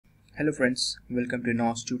Hello friends, welcome to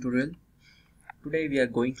No's tutorial. Today we are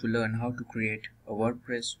going to learn how to create a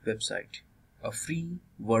WordPress website, a free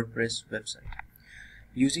WordPress website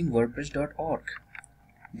using wordpress.org.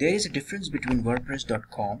 There is a difference between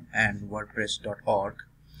wordpress.com and wordpress.org.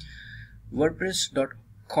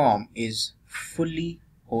 WordPress.com is fully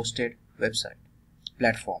hosted website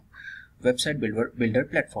builder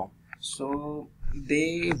platform. So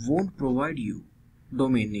they won't provide you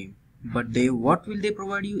domain name, but what will they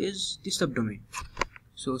provide you is the subdomain.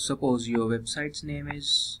 So suppose your website's name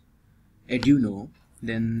is Eduno,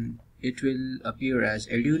 then it will appear as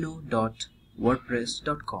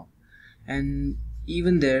eduno.wordpress.com, and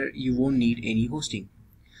even there you won't need any hosting.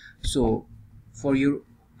 So for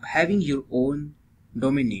having your own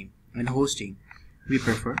domain name and hosting, we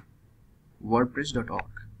prefer wordpress.org.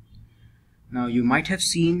 Now you might have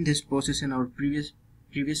seen this process in our previous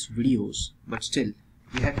videos, but still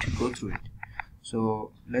we have to go through it.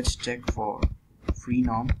 So let's check for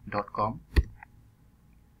freenom.com.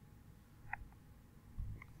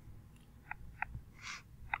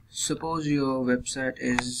 Suppose your website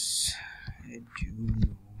is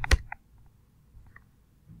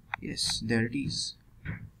yes, there it is.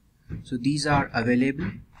 So these are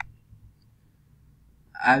available.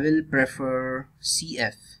 I will prefer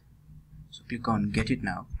CF. So click on get it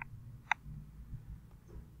now.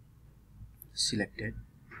 Selected.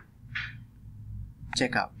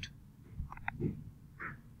 Check out.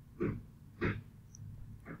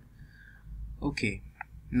 Okay,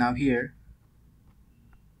 now here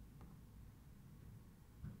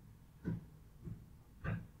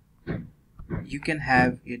you can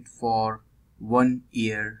have it for 1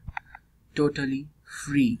 year totally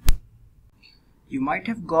free. You might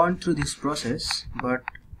have gone through this process, but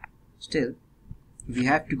still we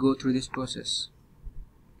have to go through this process.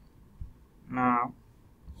 Now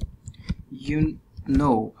you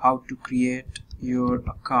know how to create your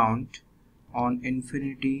account on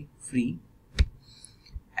InfinityFree.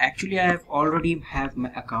 Actually I already have my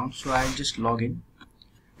account, so I'll just log in.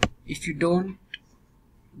 If you don't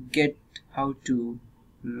get how to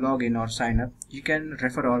log in or sign up, you can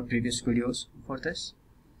refer our previous videos for this.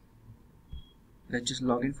 Let's just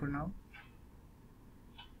log in for now.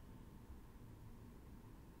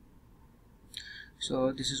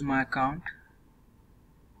 So this is my account.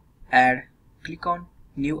 Click on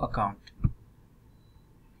new account.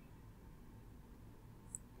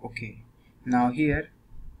 Okay, now here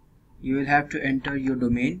you will have to enter your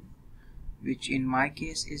domain, which in my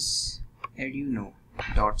case is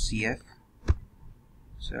eduno.cf.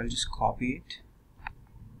 So I'll just copy it,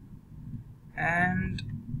 and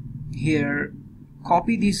here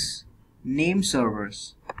copy these name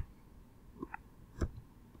servers,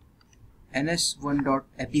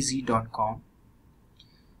 ns1.epz.com.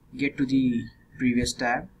 Get to the previous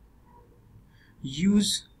tab,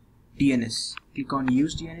 use DNS. Click on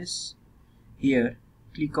use DNS. Here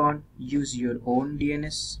click on use your own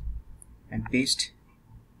DNS and paste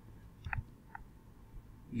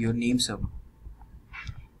your name server.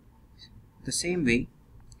 The same way,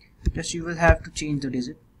 just you will have to change the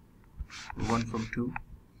digit 1 from 2.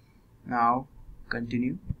 Now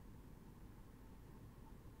continue.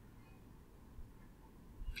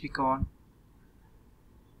 Click on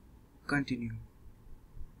continue.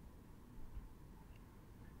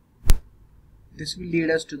 This will lead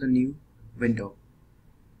us to the new window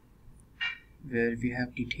where we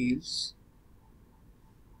have details.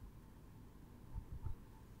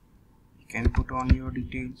 You can put on your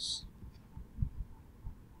details.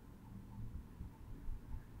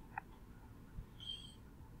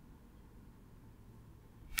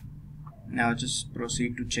 Now just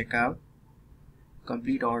proceed to check out.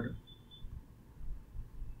 Complete order.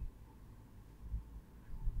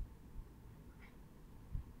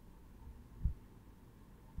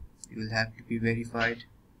 You will have to be verified.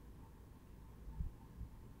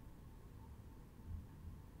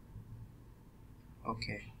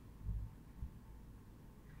 Okay.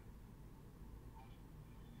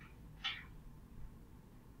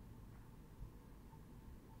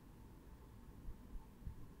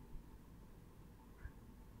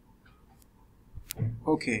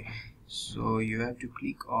 Okay, so you have to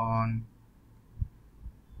click on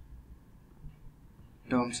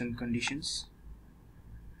terms and conditions.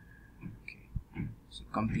 Okay, so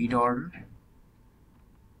complete order.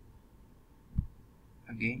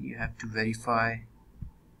 Again you have to verify.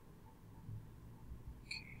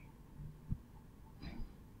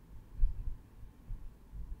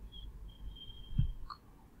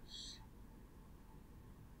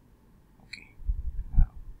 Okay,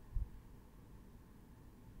 now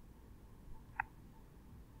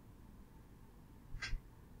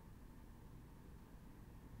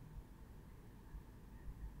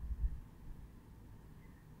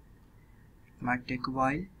might take a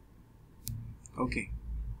while. Okay,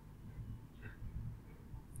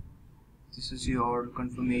 this is your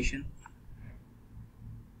confirmation.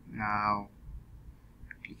 Now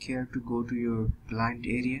click here to go to your client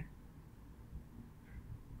area.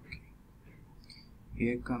 Okay.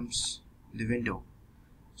 Here comes the window.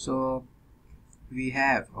 So we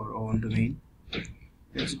have our own domain.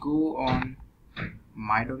 Let's go on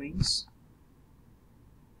my domains.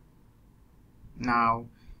 Now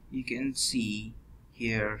you can see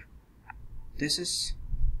here, this is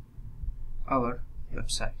our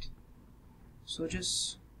website. So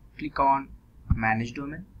just click on manage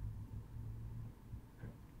domain,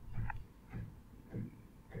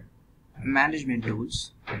 management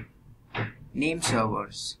tools, name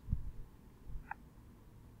servers.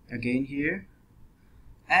 Again here,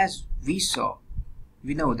 as we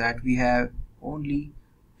know that we have only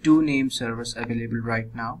two name servers available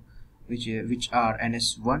right now, which are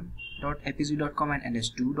ns1.apz.com and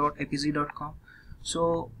ns2.apz.com.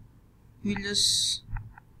 so we'll just,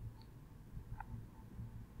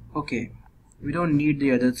 okay, we don't need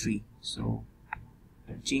the other three, so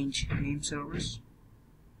change name servers.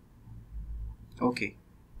 Okay,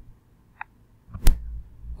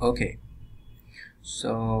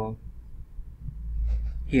 so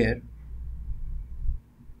here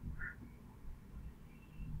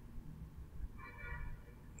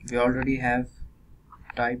we already have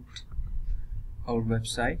typed our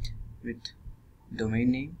website with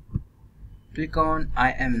domain name. Click on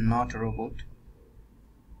I am not a robot.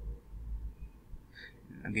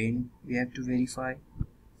 Again we have to verify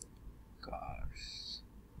cars.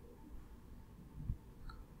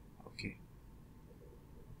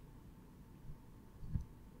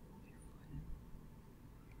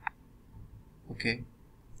 Okay,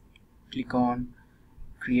 click on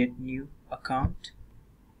create new account.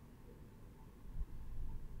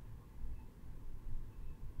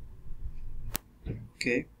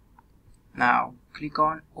 Okay, now click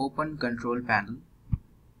on open control panel.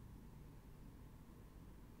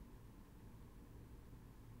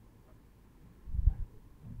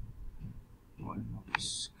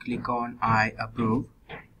 Click on I approve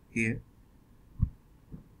here.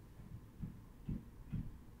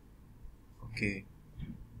 Okay,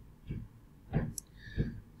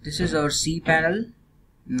 this is our Cpanel.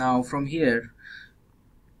 Now from here,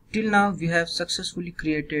 till now we have successfully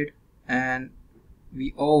created and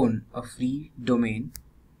we own a free domain.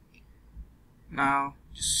 Now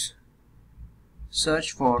just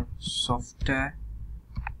search for software.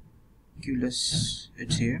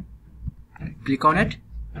 It's here. Click on it.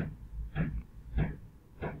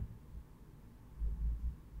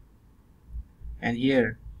 And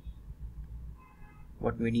here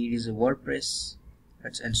what we need is a WordPress.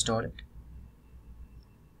 Let's install it.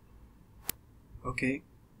 Okay,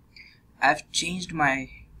 I've changed my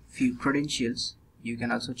few credentials. You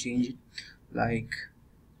can also change it, like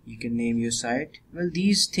you can name your site. Well,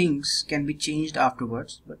 these things can be changed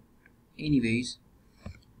afterwards, but anyways,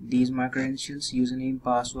 these are my credentials: username,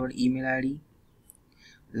 password, email ID,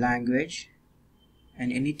 language,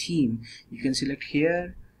 and any theme you can select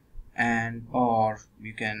here, and or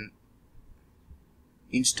you can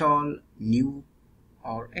install new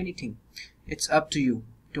or anything. It's up to you,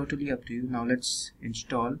 totally up to you. Now let's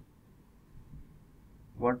install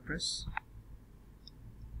WordPress.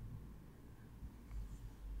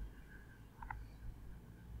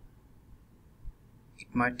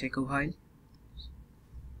 It might take a while.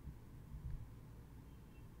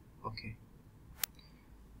 Okay,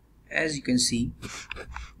 as you can see,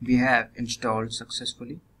 we have installed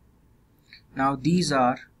successfully. Now these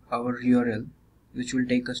are our URL, which will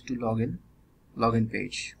take us to login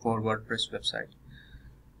page for WordPress website.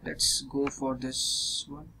 Let's go for this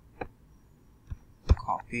one.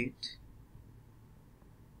 Copy it,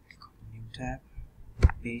 click on new tab,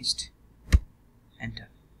 paste, enter.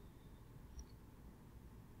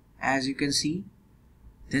 As you can see,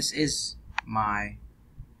 this is my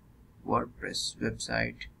WordPress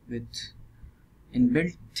website with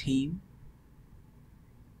inbuilt theme.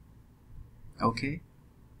 Okay,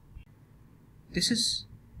 this is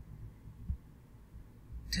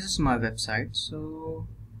my website. So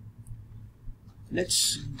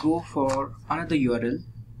let's go for another URL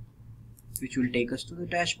which will take us to the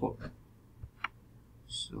dashboard.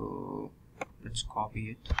 So let's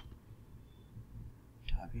copy it,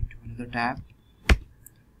 tab into another tab.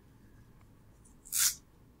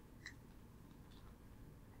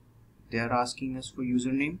 They are asking us for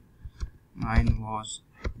username. Mine was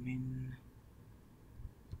min,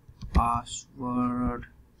 password,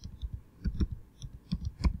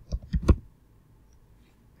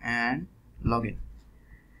 and login.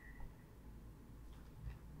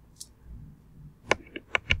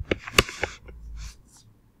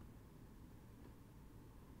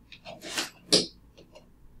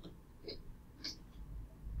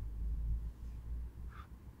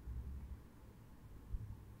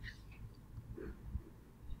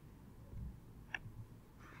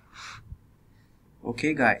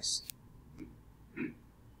 Okay guys,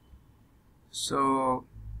 so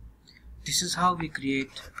this is how we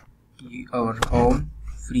create our own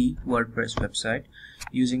free WordPress website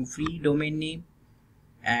using free domain name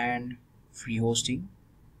and free hosting.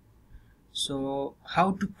 So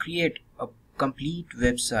how to create a complete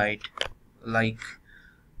website like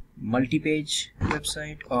multi-page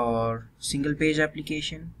website or single page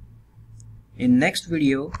application. In next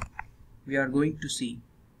video we are going to see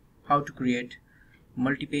how to create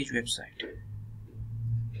multi-page website.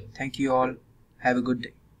 Thank you all. Have a good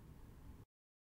day.